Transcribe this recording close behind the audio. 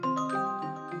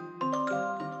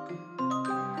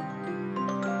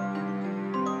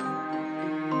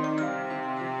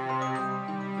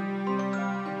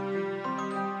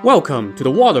Welcome to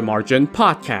the Water Margin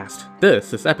Podcast.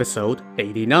 This is episode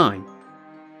 89.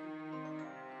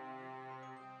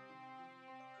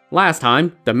 Last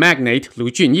time, the magnate Lu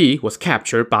Junyi was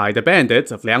captured by the bandits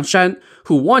of Liangshan,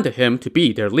 who wanted him to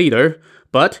be their leader,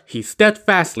 but he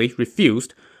steadfastly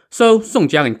refused. So Song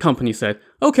Jiang and company said,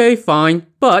 "Okay, fine,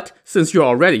 but since you're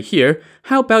already here,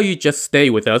 how about you just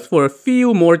stay with us for a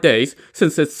few more days,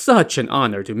 since it's such an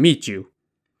honor to meet you."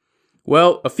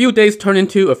 Well, a few days turned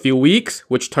into a few weeks,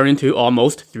 which turned into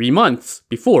almost 3 months,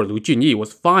 before Lu Junyi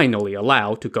was finally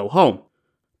allowed to go home.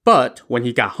 But when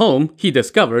he got home, he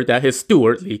discovered that his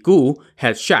steward Li Gu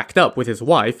had shacked up with his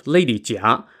wife, Lady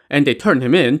Jia, and they turned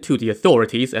him in to the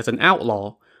authorities as an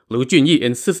outlaw. Lu Junyi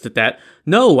insisted that,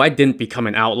 "No, I didn't become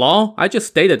an outlaw. I just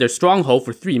stayed at their stronghold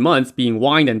for 3 months, being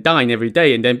wined and dined every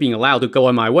day and then being allowed to go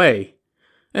on my way."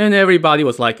 And everybody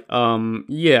was like,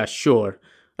 yeah, sure.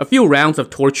 A few rounds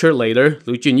of torture later,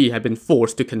 Lu Junyi had been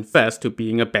forced to confess to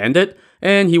being a bandit,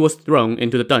 and he was thrown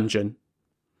into the dungeon.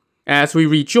 As we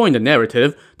rejoin the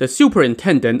narrative, the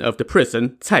superintendent of the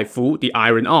prison, Cai Fu, the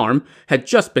Iron Arm, had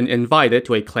just been invited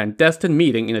to a clandestine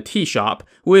meeting in a tea shop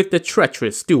with the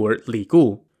treacherous steward Li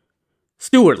Gu.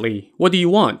 "Steward Li, what do you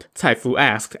want?" Cai Fu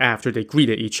asked after they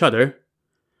greeted each other.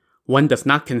 "One does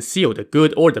not conceal the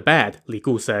good or the bad," Li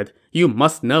Gu said. "You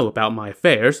must know about my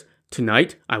affairs.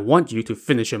 Tonight, I want you to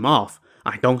finish him off.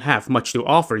 I don't have much to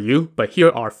offer you, but here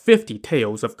are 50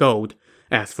 taels of gold.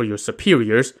 As for your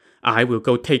superiors, I will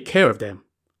go take care of them."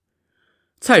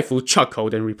 Cai Fu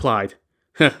chuckled and replied,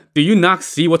 "Do you not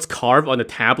see what's carved on the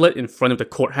tablet in front of the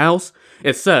courthouse?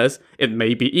 It says, 'It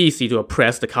may be easy to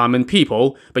oppress the common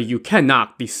people, but you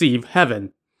cannot deceive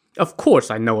heaven.' Of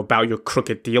course I know about your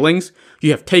crooked dealings.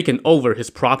 You have taken over his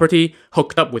property,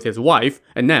 hooked up with his wife,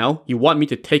 and now you want me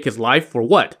to take his life for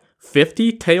what?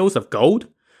 50 taels of gold?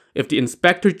 If the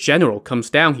Inspector General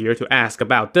comes down here to ask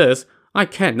about this, I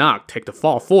cannot take the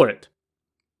fall for it."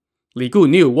 Li Gu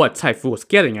knew what Cai Fu was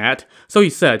getting at, so he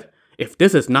said, "If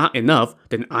this is not enough,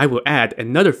 then I will add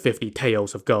another 50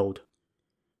 taels of gold."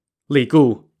 "Li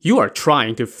Gu, you are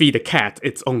trying to feed the cat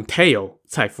its own tail,"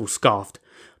 Cai Fu scoffed.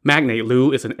 "Magnate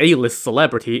Lu is an A-list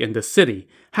celebrity in the city.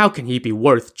 How can he be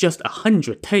worth just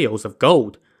 100 taels of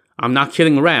gold? I'm not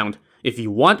kidding around. If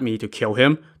you want me to kill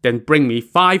him, then bring me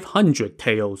 500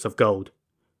 taels of gold."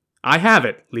 "I have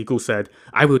it," Li Gu said.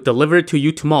 "I will deliver it to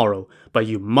you tomorrow, but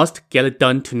you must get it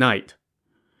done tonight."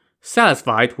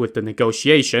 Satisfied with the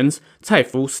negotiations, Cai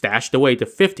Fu stashed away the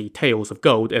 50 taels of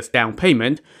gold as down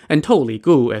payment and told Li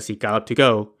Gu as he got up to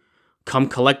go, "Come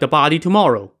collect the body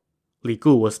tomorrow." Li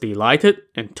Gu was delighted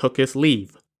and took his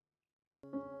leave.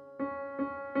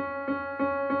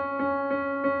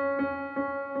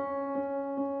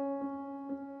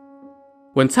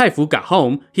 When Cai Fu got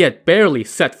home, he had barely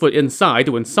set foot inside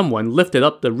when someone lifted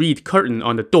up the reed curtain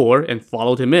on the door and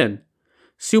followed him in.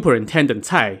 "Superintendent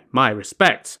Cai, my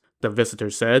respects," the visitor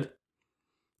said.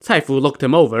 Cai Fu looked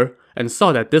him over and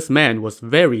saw that this man was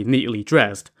very neatly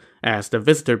dressed. As the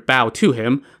visitor bowed to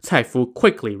him, Cai Fu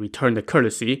quickly returned the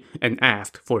courtesy and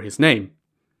asked for his name.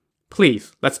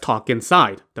 "Please, let's talk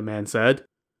inside," the man said.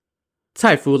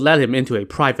 Cai Fu led him into a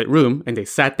private room and they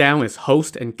sat down as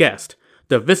host and guest.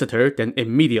 The visitor then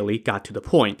immediately got to the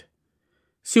point.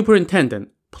 "Superintendent,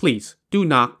 please do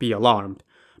not be alarmed.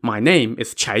 My name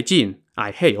is Chai Jin.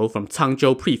 I hail from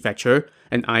Cangzhou Prefecture,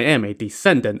 and I am a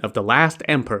descendant of the last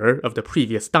emperor of the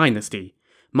previous dynasty.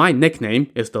 My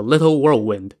nickname is the Little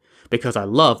Whirlwind. Because I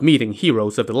love meeting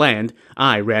heroes of the land,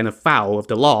 I ran afoul of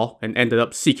the law and ended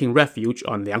up seeking refuge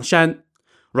on Liangshan.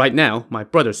 Right now, my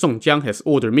brother Song Jiang has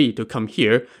ordered me to come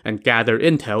here and gather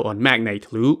intel on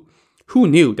Magnate Lu. Who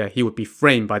knew that he would be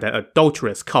framed by that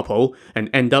adulterous couple and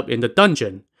end up in the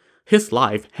dungeon? His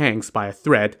life hangs by a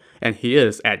thread, and he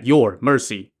is at your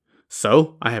mercy.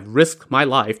 So, I have risked my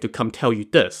life to come tell you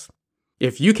this.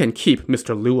 If you can keep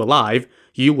Mr. Lu alive,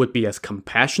 you would be as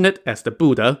compassionate as the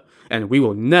Buddha, and we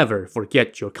will never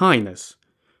forget your kindness.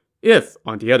 If,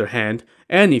 on the other hand,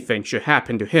 anything should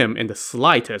happen to him in the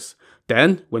slightest,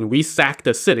 then, when we sack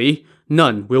the city,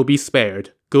 none will be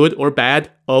spared, good or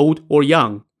bad, old or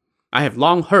young. I have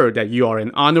long heard that you are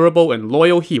an honorable and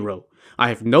loyal hero. I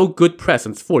have no good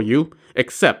presents for you,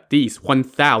 except these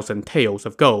 1,000 taels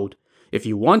of gold. If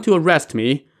you want to arrest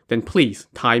me, then please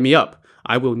tie me up.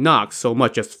 I will not so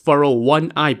much as furrow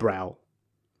one eyebrow."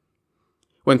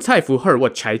 When Cai Fu heard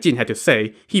what Chai Jin had to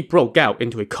say, he broke out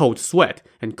into a cold sweat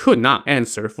and could not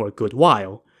answer for a good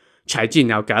while. Chai Jin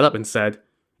now got up and said,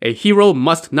 "A hero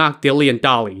must not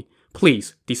dilly-and-dally.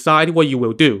 Please decide what you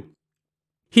will do."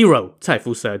 "Hero," Cai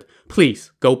Fu said,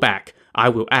 "please go back. I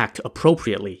will act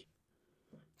appropriately."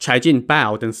 Chai Jin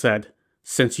bowed and said,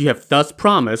 "Since you have thus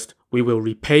promised, We will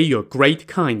repay your great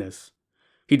kindness."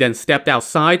 He then stepped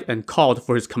outside and called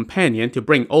for his companion to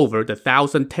bring over the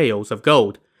 1,000 taels of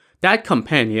gold. That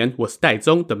companion was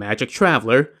Daizong the magic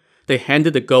traveler. They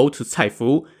handed the gold to Cai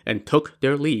Fu and took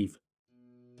their leave.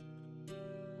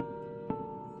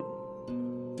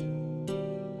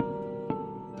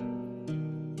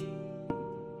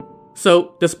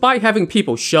 So, despite having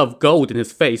people shove gold in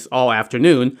his face all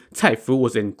afternoon, Cai Fu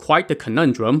was in quite the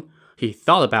conundrum. He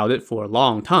thought about it for a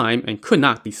long time and could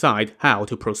not decide how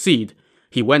to proceed.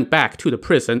 He went back to the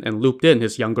prison and looped in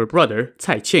his younger brother,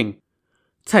 Cai Qing.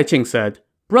 Cai Qing said,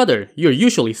 "Brother, you're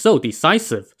usually so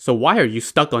decisive, so why are you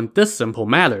stuck on this simple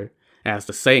matter? As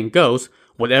the saying goes,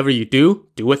 whatever you do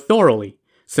it thoroughly.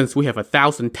 Since we have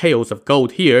 1,000 taels of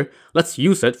gold here, let's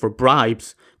use it for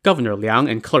bribes. Governor Liang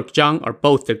and Clerk Zhang are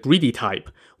both the greedy type.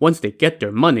 Once they get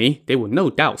their money, they will no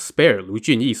doubt spare Lu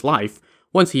Junyi's life.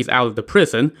 Once he's out of the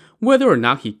prison, whether or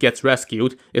not he gets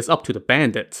rescued is up to the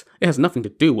bandits. It has nothing to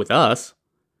do with us."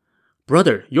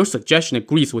 "Brother, your suggestion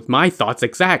agrees with my thoughts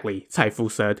exactly," Cai Fu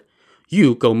said.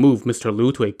 "You go move Mr.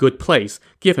 Lu to a good place,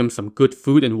 give him some good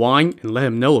food and wine, and let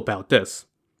him know about this."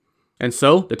 And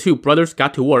so, the two brothers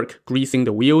got to work greasing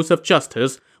the wheels of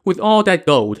justice with all that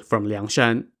gold from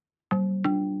Liangshan.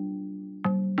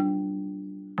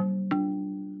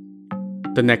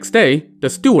 The next day, the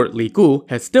steward Li Gu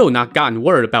had still not gotten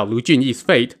word about Lu Junyi's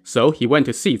fate, so he went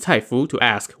to see Cai Fu to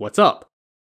ask what's up.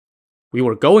 "We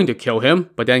were going to kill him,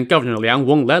 but then Governor Liang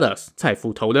won't let us," Cai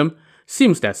Fu told him.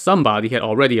 "Seems that somebody had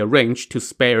already arranged to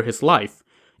spare his life.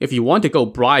 If you want to go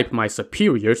bribe my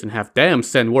superiors and have them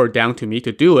send word down to me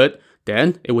to do it,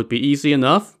 then it would be easy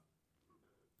enough."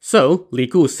 So, Li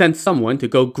Gu sent someone to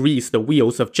go grease the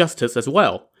wheels of justice as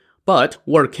well. But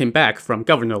word came back from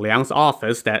Governor Liang's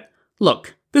office that,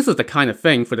 "Look, this is the kind of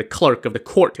thing for the clerk of the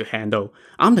court to handle.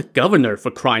 I'm the governor,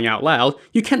 for crying out loud.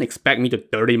 You can't expect me to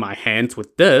dirty my hands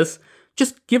with this.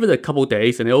 Just give it a couple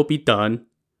days and it'll be done."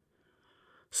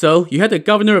 So, you had the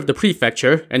governor of the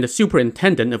prefecture and the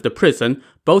superintendent of the prison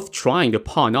both trying to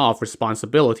pawn off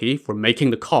responsibility for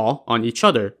making the call on each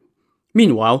other.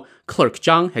 Meanwhile, Clerk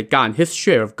Zhang had gotten his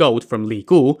share of gold from Li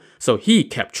Gu, so he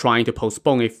kept trying to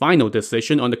postpone a final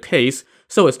decision on the case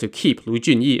so as to keep Lu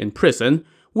Junyi in prison,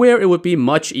 where it would be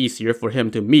much easier for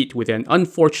him to meet with an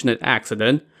unfortunate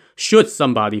accident, should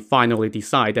somebody finally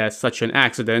decide that such an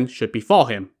accident should befall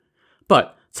him.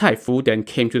 But Cai Fu then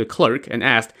came to the clerk and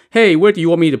asked, "Hey, where do you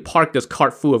want me to park this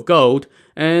cart full of gold?"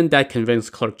 And that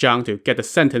convinced Clerk Zhang to get the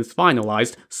sentence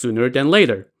finalized sooner than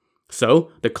later.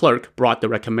 So, the clerk brought the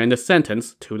recommended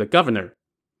sentence to the governor.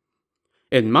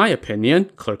 "In my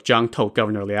opinion," Clerk Zhang told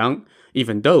Governor Liang,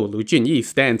 "even though Lu Junyi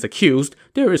stands accused,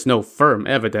 there is no firm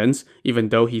evidence. Even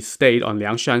though he stayed on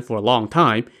Liangshan for a long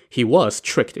time, he was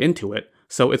tricked into it,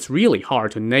 so it's really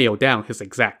hard to nail down his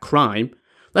exact crime.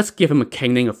 Let's give him a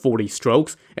caning of 40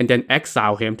 strokes and then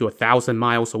exile him to 1,000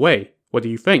 miles away. What do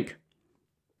you think?"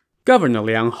 Governor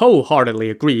Liang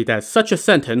wholeheartedly agreed that such a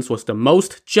sentence was the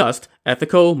most just,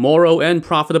 ethical, moral, and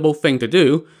profitable thing to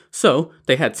do, so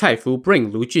they had Cai Fu bring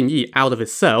Lu Junyi out of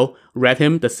his cell, read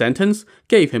him the sentence,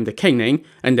 gave him the caning,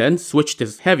 and then switched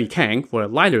his heavy cane for a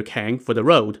lighter cane for the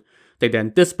road. They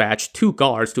then dispatched 2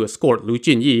 guards to escort Lu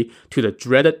Junyi to the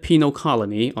dreaded penal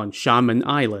colony on Shaman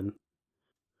Island.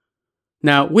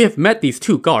 Now, we have met these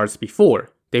 2 guards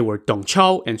before. They were Dong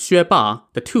Chao and Xue Ba,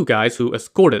 the 2 guys who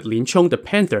escorted Lin Chong the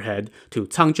Pantherhead to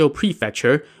Changzhou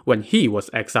Prefecture when he was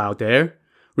exiled there.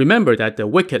 Remember that the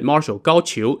wicked Marshal Gao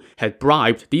Qiu had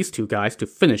bribed these 2 guys to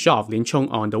finish off Lin Chong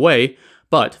on the way,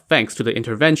 but thanks to the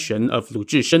intervention of Lu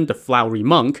Zhishen the Flowery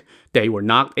Monk, they were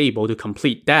not able to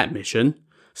complete that mission.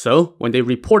 So, when they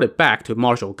reported back to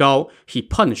Marshal Gao, he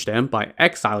punished them by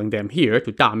exiling them here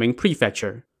to Daming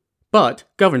Prefecture. But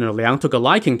Governor Liang took a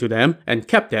liking to them and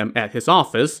kept them at his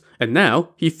office, and now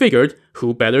he figured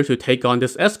who better to take on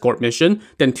this escort mission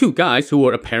than 2 guys who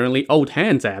were apparently old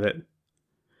hands at it.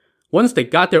 Once they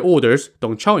got their orders,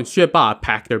 Dong Chao and Xue Ba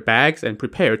packed their bags and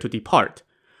prepared to depart.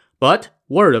 But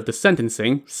word of the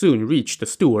sentencing soon reached the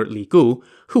steward Li Gu,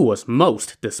 who was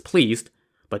most displeased.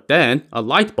 But then a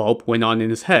light bulb went on in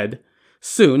his head.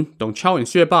 Soon, Dong Chao and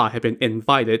Xue Ba had been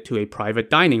invited to a private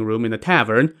dining room in the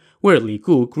tavern, where Li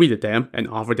Gu greeted them and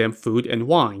offered them food and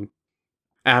wine.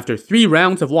 After 3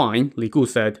 rounds of wine, Li Gu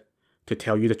said, "To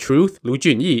tell you the truth, Lu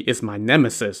Junyi is my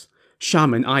nemesis.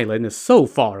 Shaman Island is so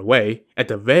far away, at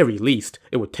the very least,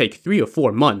 it would take 3 or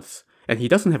 4 months, and he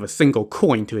doesn't have a single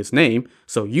coin to his name,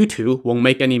 so you 2 won't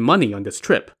make any money on this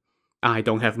trip. I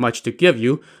don't have much to give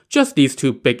you, just these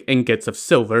 2 big ingots of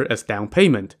silver as down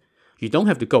payment. You don't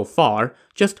have to go far,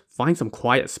 just find some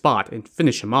quiet spot and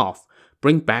finish him off.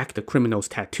 Bring back the criminal's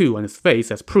tattoo on his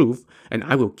face as proof, and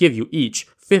I will give you each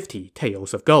 50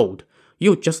 taels of gold.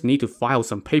 You'll just need to file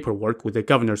some paperwork with the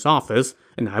governor's office,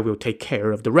 and I will take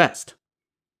care of the rest."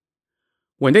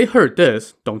 When they heard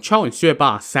this, Dong Chao and Xue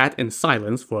Ba sat in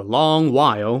silence for a long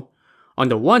while. On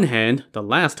the one hand, the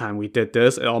last time we did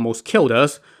this, it almost killed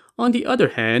us. On the other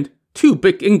hand, 2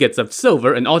 big ingots of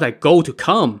silver and all that gold to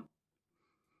come.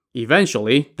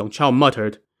 Eventually, Dong Chao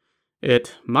muttered,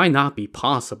 "It might not be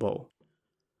possible."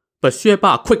 But Xue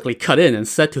Ba quickly cut in and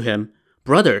said to him,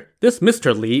 "Brother, this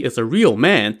Mr. Li is a real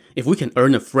man. If we can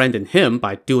earn a friend in him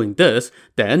by doing this,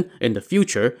 then, in the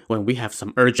future, when we have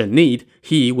some urgent need,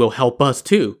 he will help us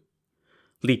too."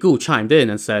 Li Gu chimed in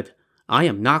and said, "I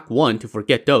am not one to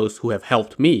forget those who have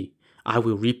helped me. I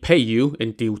will repay you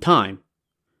in due time."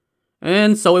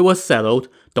 And so it was settled.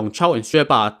 Dong Chao and Xue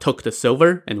Ba took the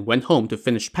silver and went home to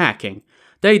finish packing.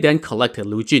 They then collected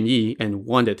Lu Junyi and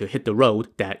wanted to hit the road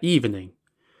that evening.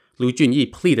 Lu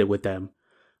Junyi pleaded with them,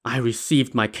 "I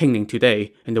received my kinging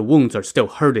today, and the wounds are still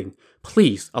hurting.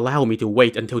 Please allow me to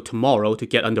wait until tomorrow to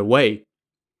get underway."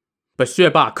 But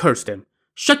Xue Ba cursed him.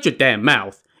 "Shut your damn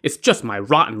mouth! It's just my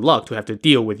rotten luck to have to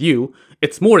deal with you.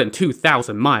 It's more than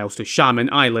 2,000 miles to Shaman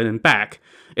Island and back.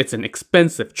 It's an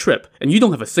expensive trip, and you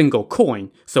don't have a single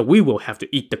coin, so we will have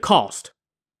to eat the cost."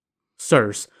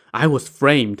 "Sirs, I was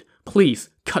framed. Please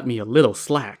cut me a little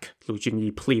slack," Lu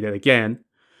Junyi pleaded again.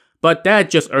 But that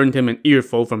just earned him an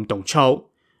earful from Dong Chao.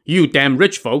 "You damn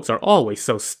rich folks are always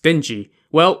so stingy.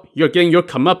 Well, you're getting your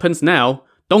comeuppance now.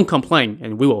 Don't complain,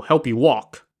 and we will help you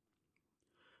walk."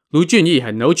 Lu Junyi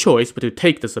had no choice but to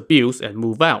take this abuse and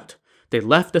move out. They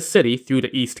left the city through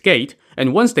the east gate,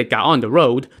 and once they got on the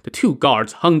road, the 2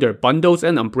 guards hung their bundles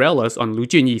and umbrellas on Lu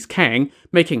Junyi's kang,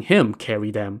 making him carry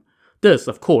them. This,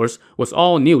 of course, was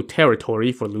all new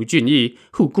territory for Lu Junyi,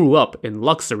 who grew up in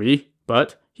luxury,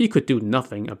 but he could do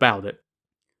nothing about it.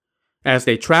 As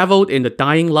they traveled in the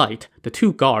dying light, the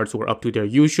 2 guards were up to their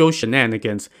usual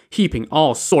shenanigans, heaping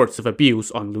all sorts of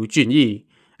abuse on Lu Junyi.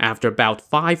 After about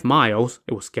 5 miles,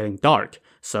 it was getting dark,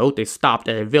 so they stopped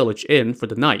at a village inn for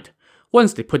the night.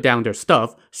 Once they put down their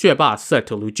stuff, Xue Ba said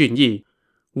to Lu Junyi,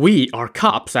 "We are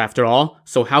cops after all,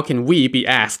 so how can we be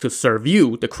asked to serve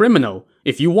you, the criminal?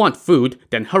 If you want food,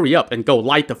 then hurry up and go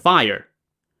light the fire."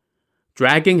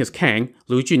 Dragging his kang,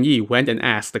 Lu Junyi went and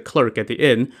asked the clerk at the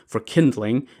inn for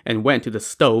kindling and went to the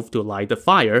stove to light the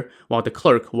fire, while the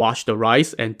clerk washed the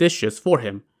rice and dishes for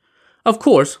him. Of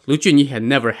course, Lu Junyi had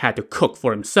never had to cook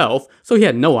for himself, so he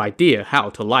had no idea how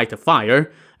to light a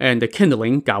fire, and the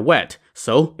kindling got wet,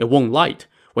 so it won't light.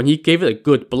 When he gave it a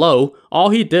good blow, all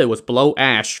he did was blow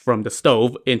ash from the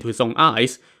stove into his own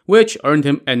eyes, which earned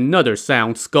him another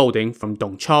sound scolding from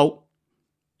Dong Chao.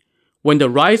 When the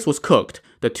rice was cooked,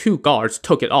 the 2 guards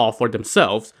took it all for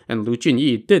themselves, and Lu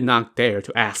Junyi did not dare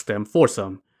to ask them for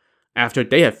some. After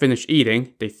they had finished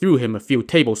eating, they threw him a few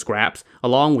table scraps,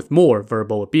 along with more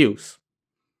verbal abuse.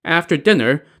 After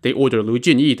dinner, they ordered Lu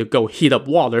Junyi to go heat up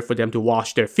water for them to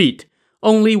wash their feet.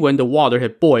 Only when the water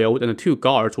had boiled and the 2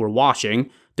 guards were washing,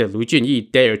 did Lu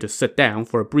Junyi dare to sit down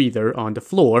for a breather on the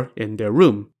floor in their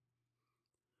room.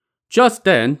 Just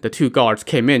then, the 2 guards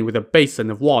came in with a basin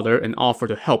of water and offered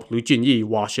to help Lu Junyi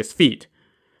wash his feet.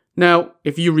 Now,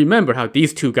 if you remember how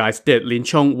these 2 guys did Lin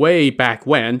Chong way back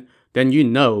when, then you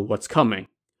know what's coming.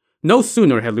 No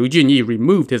sooner had Lu Junyi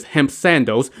removed his hemp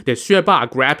sandals than Xue Ba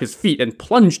grabbed his feet and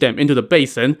plunged them into the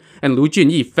basin, and Lu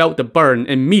Junyi felt the burn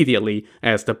immediately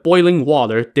as the boiling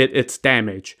water did its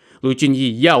damage. Lu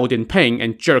Junyi yelled in pain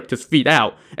and jerked his feet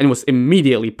out, and was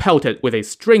immediately pelted with a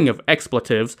string of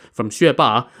expletives from Xue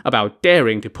Ba about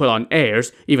daring to put on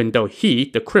airs, even though he,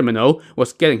 the criminal,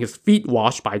 was getting his feet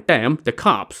washed by them, the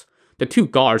cops. The 2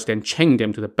 guards then chained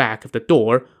him to the back of the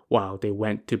door while they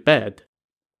went to bed.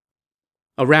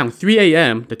 Around 3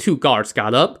 a.m., the 2 guards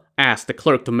got up, asked the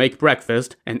clerk to make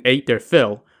breakfast, and ate their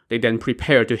fill. They then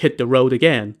prepared to hit the road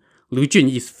again. Lu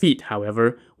Junyi's feet,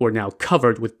 however, were now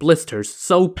covered with blisters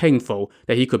so painful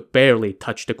that he could barely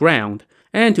touch the ground.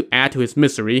 And to add to his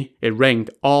misery, it rained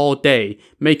all day,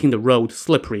 making the road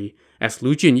slippery. As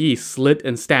Lu Junyi slid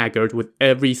and staggered with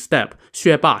every step,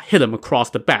 Xue Ba hit him across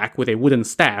the back with a wooden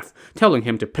staff, telling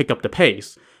him to pick up the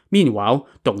pace. Meanwhile,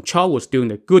 Dong Chao was doing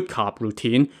the good cop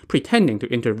routine, pretending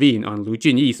to intervene on Lu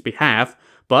Junyi's behalf,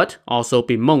 but also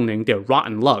bemoaning their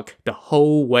rotten luck the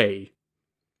whole way.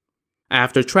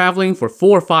 After traveling for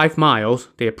 4 or 5 miles,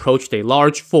 they approached a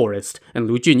large forest, and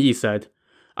Lu Junyi said,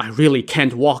 "I really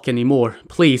can't walk anymore.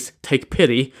 Please take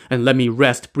pity and let me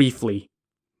rest briefly."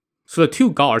 So the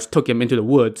 2 guards took him into the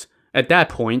woods. At that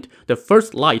point, the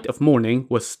first light of morning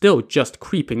was still just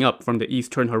creeping up from the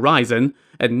eastern horizon,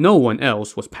 and no one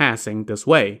else was passing this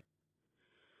way.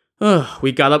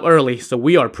 We got up early, so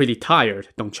we are pretty tired,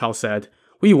 Dong Chao said.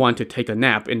 We want to take a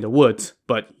nap in the woods,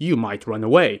 but you might run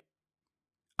away.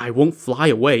 I won't fly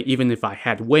away even if I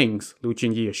had wings, Lu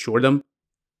Junyi assured him.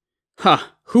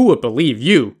 Ha! Who would believe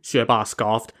you? Xue Ba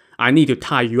scoffed. I need to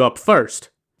tie you up first.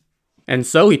 And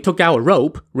so he took out a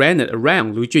rope, ran it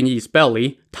around Lu Junyi's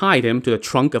belly, tied him to the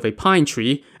trunk of a pine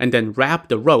tree, and then wrapped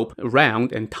the rope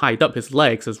around and tied up his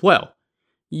legs as well.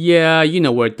 Yeah, you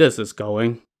know where this is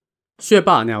going. Xue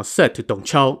Ba now said to Dong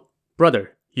Chao,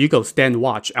 Brother, you go stand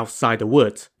watch outside the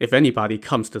woods. If anybody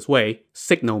comes this way,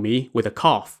 signal me with a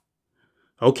cough.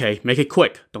 Okay, make it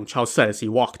quick, Dong Chao said as he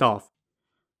walked off.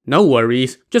 No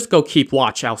worries, just go keep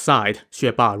watch outside,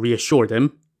 Xue Ba reassured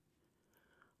him.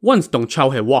 Once Dong Chao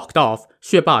had walked off,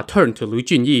 Xue Ba turned to Lu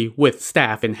Junyi with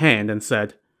staff in hand and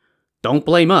said, Don't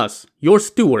blame us. Your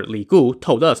steward Li Gu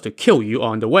told us to kill you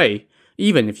on the way.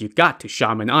 Even if you got to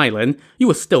Shaman Island, you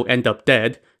would still end up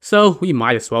dead, so we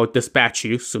might as well dispatch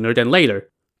you sooner than later.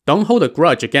 Don't hold a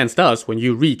grudge against us when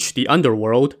you reach the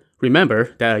underworld.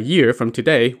 Remember that a year from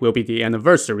today will be the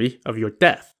anniversary of your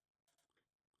death.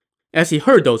 As he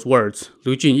heard those words,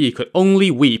 Lu Junyi could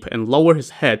only weep and lower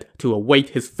his head to await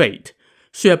his fate.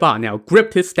 Xue Ba now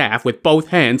gripped his staff with both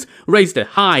hands, raised it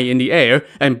high in the air,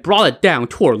 and brought it down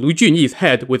toward Lu Junyi's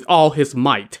head with all his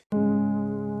might.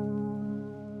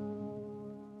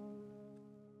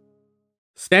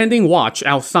 Standing watch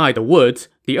outside the woods,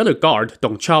 the other guard,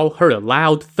 Dong Chao, heard a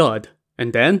loud thud,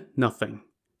 and then nothing.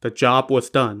 The job was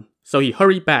done, so he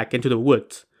hurried back into the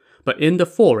woods. But in the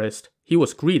forest, he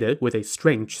was greeted with a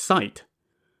strange sight.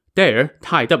 There,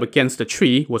 tied up against the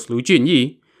tree, was Lu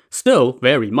Junyi, still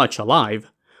very much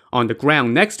alive. On the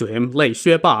ground next to him lay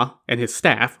Xue Ba, and his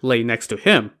staff lay next to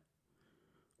him.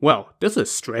 Well, this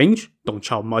is strange, Dong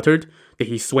Chao muttered. Did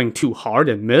he swing too hard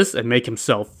and miss and make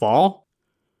himself fall?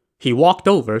 He walked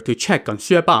over to check on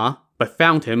Xue Ba, but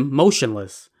found him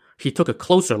motionless. He took a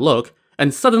closer look,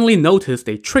 and suddenly noticed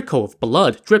a trickle of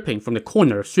blood dripping from the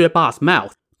corner of Xue Ba's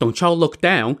mouth. Dong Chao looked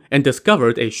down and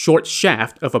discovered a short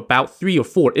shaft of about 3 or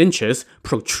 4 inches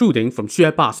protruding from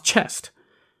Xue Ba's chest.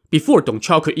 Before Dong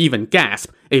Chao could even gasp,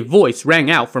 a voice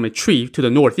rang out from a tree to the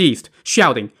northeast,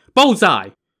 shouting, Bullseye!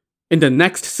 In the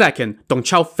next second, Dong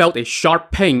Chao felt a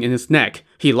sharp pain in his neck.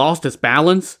 He lost his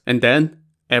balance, and then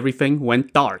everything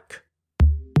went dark.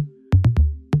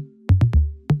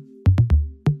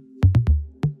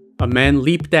 A man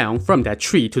leaped down from that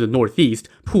tree to the northeast,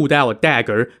 pulled out a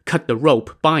dagger, cut the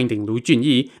rope binding Lu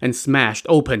Junyi, and smashed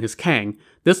open his kang.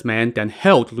 This man then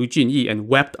held Lu Junyi and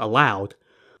wept aloud.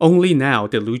 Only now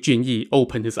did Lu Junyi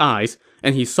open his eyes,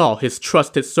 and he saw his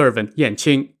trusted servant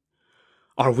Yanqing.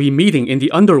 Are we meeting in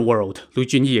the underworld? Lu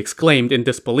Junyi exclaimed in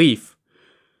disbelief.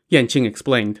 Yanqing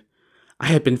explained. I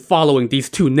had been following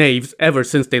these 2 knaves ever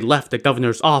since they left the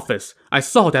governor's office. I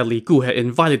saw that Li Gu had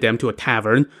invited them to a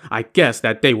tavern. I guessed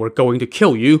that they were going to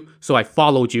kill you, so I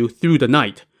followed you through the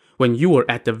night. When you were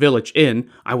at the village inn,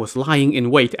 I was lying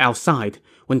in wait outside.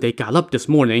 When they got up this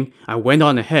morning, I went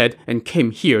on ahead and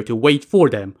came here to wait for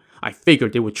them. I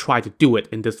figured they would try to do it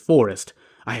in this forest.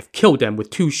 I have killed them with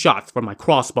 2 shots from my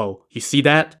crossbow. You see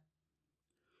that?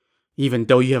 Even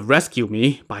though you have rescued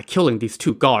me, by killing these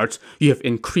 2 guards, you have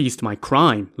increased my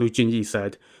crime, Lu Junyi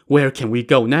said. Where can we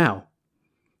go now?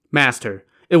 Master,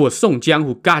 it was Song Jiang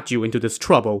who got you into this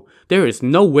trouble. There is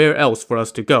nowhere else for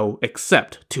us to go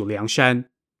except to Liangshan.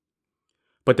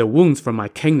 But the wounds from my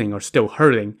caning are still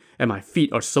hurting, and my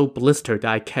feet are so blistered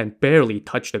that I can barely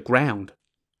touch the ground.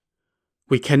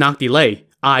 We cannot delay.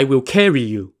 I will carry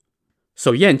you.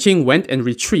 So Yanqing went and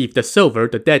retrieved the silver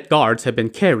the dead guards had been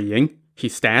carrying. He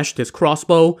stashed his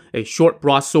crossbow, a short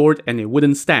broadsword, and a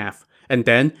wooden staff, and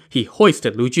then he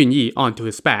hoisted Lu Junyi onto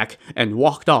his back and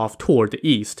walked off toward the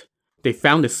east. They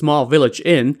found a small village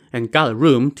inn and got a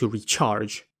room to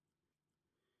recharge.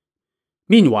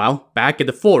 Meanwhile, back in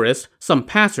the forest, some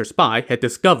passers-by had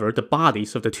discovered the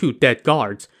bodies of the 2 dead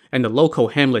guards, and the local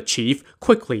hamlet chief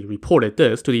quickly reported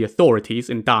this to the authorities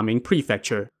in Daming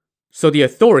Prefecture. So the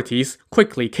authorities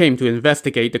quickly came to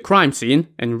investigate the crime scene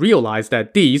and realized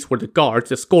that these were the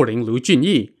guards escorting Lu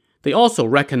Junyi. They also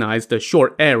recognized the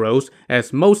short arrows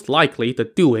as most likely the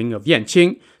doing of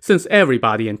Yanqing, since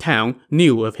everybody in town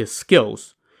knew of his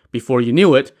skills. Before you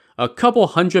knew it, a couple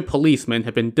hundred policemen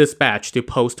had been dispatched to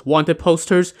post wanted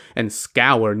posters and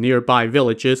scour nearby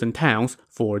villages and towns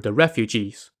for the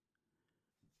refugees.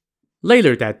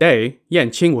 Later that day,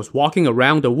 Yanqing was walking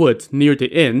around the woods near the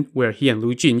inn where he and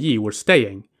Lu Junyi were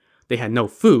staying. They had no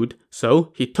food,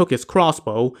 so he took his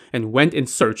crossbow and went in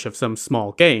search of some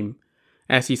small game.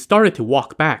 As he started to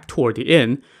walk back toward the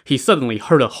inn, he suddenly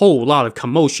heard a whole lot of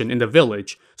commotion in the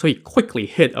village, so he quickly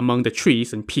hid among the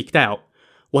trees and peeked out.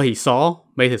 What he saw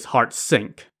made his heart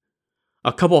sink.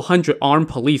 A couple hundred armed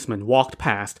policemen walked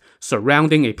past,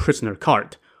 surrounding a prisoner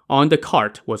cart. On the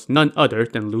cart was none other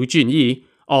than Lu Junyi,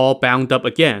 all bound up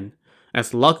again.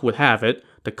 As luck would have it,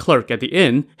 the clerk at the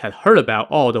inn had heard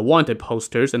about all the wanted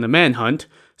posters and the manhunt,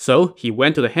 so he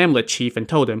went to the hamlet chief and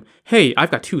told him, "Hey, I've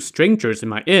got 2 strangers in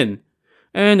my inn."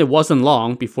 And it wasn't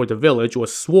long before the village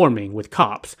was swarming with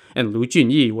cops, and Lu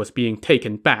Junyi was being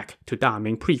taken back to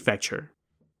Daming Prefecture.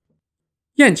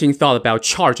 Yanqing thought about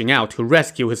charging out to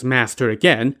rescue his master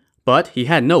again, but he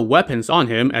had no weapons on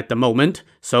him at the moment,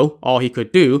 so all he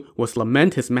could do was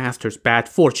lament his master's bad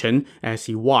fortune as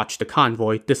he watched the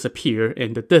convoy disappear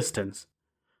in the distance.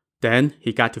 Then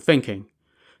he got to thinking,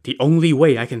 the only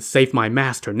way I can save my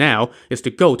master now is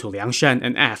to go to Liangshan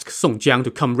and ask Song Jiang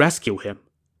to come rescue him.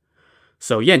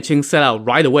 So Yanqing set out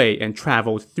right away and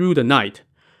traveled through the night.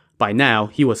 By now,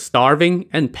 he was starving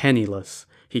and penniless.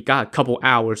 He got a couple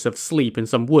hours of sleep in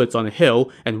some woods on a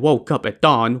hill and woke up at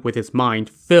dawn with his mind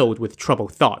filled with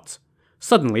troubled thoughts.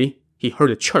 Suddenly, he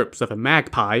heard the chirps of a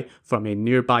magpie from a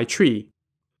nearby tree.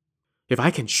 If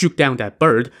I can shoot down that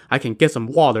bird, I can get some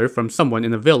water from someone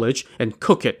in the village and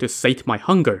cook it to sate my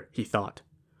hunger, he thought.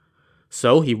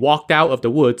 So he walked out of the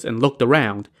woods and looked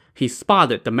around. He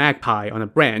spotted the magpie on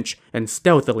a branch and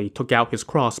stealthily took out his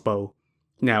crossbow.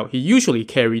 Now, he usually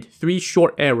carried 3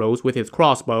 short arrows with his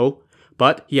crossbow,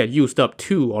 but he had used up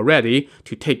 2 already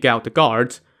to take out the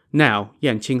guards. Now,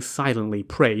 Yanqing silently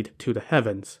prayed to the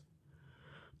heavens.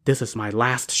 This is my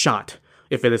last shot.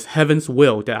 If it is heaven's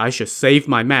will that I should save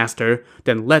my master,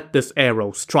 then let this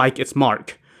arrow strike its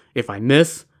mark. If I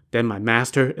miss, then my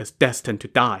master is destined to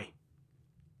die.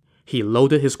 He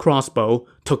loaded his crossbow,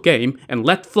 took aim, and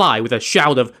let fly with a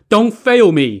shout of, "Don't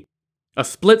fail me!" A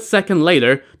split second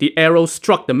later, the arrow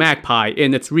struck the magpie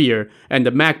in its rear, and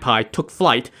the magpie took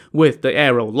flight with the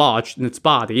arrow lodged in its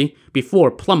body before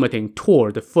plummeting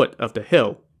toward the foot of the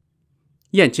hill.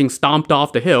 Yanqing stomped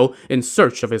off the hill in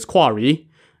search of his quarry.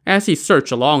 As he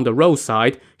searched along the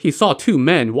roadside, he saw 2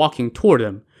 men walking toward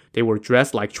him. They were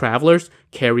dressed like travelers,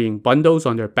 carrying bundles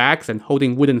on their backs and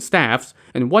holding wooden staffs,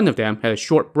 and one of them had a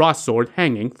short broadsword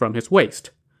hanging from his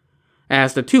waist.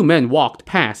 As the 2 men walked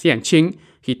past Yanqing,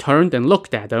 he turned and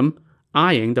looked at them,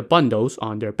 eyeing the bundles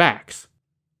on their backs.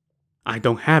 I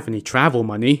don't have any travel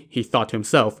money, he thought to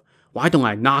himself. Why don't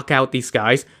I knock out these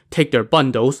guys, take their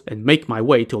bundles, and make my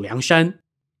way to Liangshan?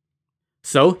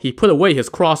 So he put away his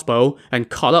crossbow and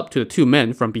caught up to the 2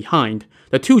 men from behind.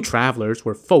 The 2 travelers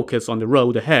were focused on the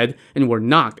road ahead and were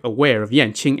not aware of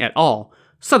Yanqing at all.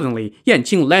 Suddenly,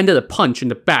 Yanqing landed a punch in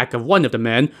the back of one of the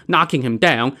men, knocking him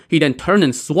down. He then turned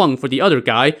and swung for the other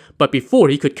guy, but before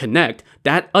he could connect,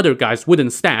 that other guy's wooden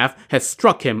staff had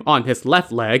struck him on his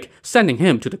left leg, sending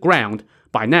him to the ground.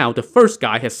 By now, the first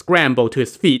guy had scrambled to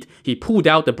his feet. He pulled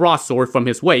out the broadsword from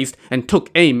his waist and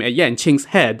took aim at Yanqing's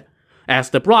head.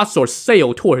 As the broadsword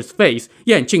sailed toward his face,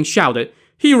 Yanqing shouted,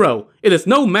 "Hero, it is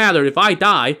no matter if I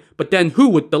die, but then who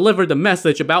would deliver the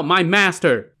message about my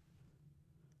master?"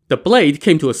 The blade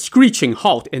came to a screeching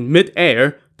halt in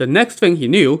mid-air. The next thing he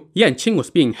knew, Yanqing was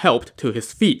being helped to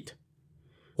his feet.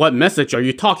 "What message are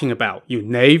you talking about, you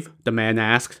knave?" the man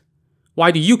asked. "Why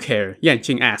do you care?"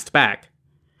 Yanqing asked back.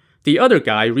 The other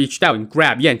guy reached out and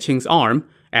grabbed Yanqing's arm.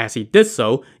 As he did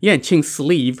so, Yanqing's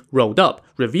sleeve rolled up,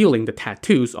 revealing the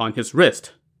tattoos on his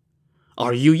wrist.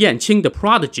 "Are you Yanqing the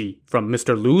prodigy from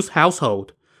Mr. Lu's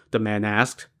household?" the man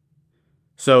asked.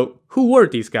 So, who were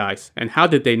these guys, and how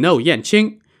did they know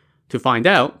Yanqing? To find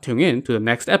out, tune in to the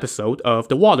next episode of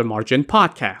the Water Margin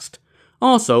podcast.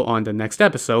 Also, on the next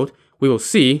episode, we will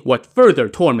see what further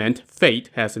torment fate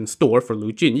has in store for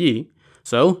Lu Junyi.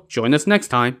 So, join us next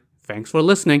time. Thanks for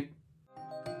listening.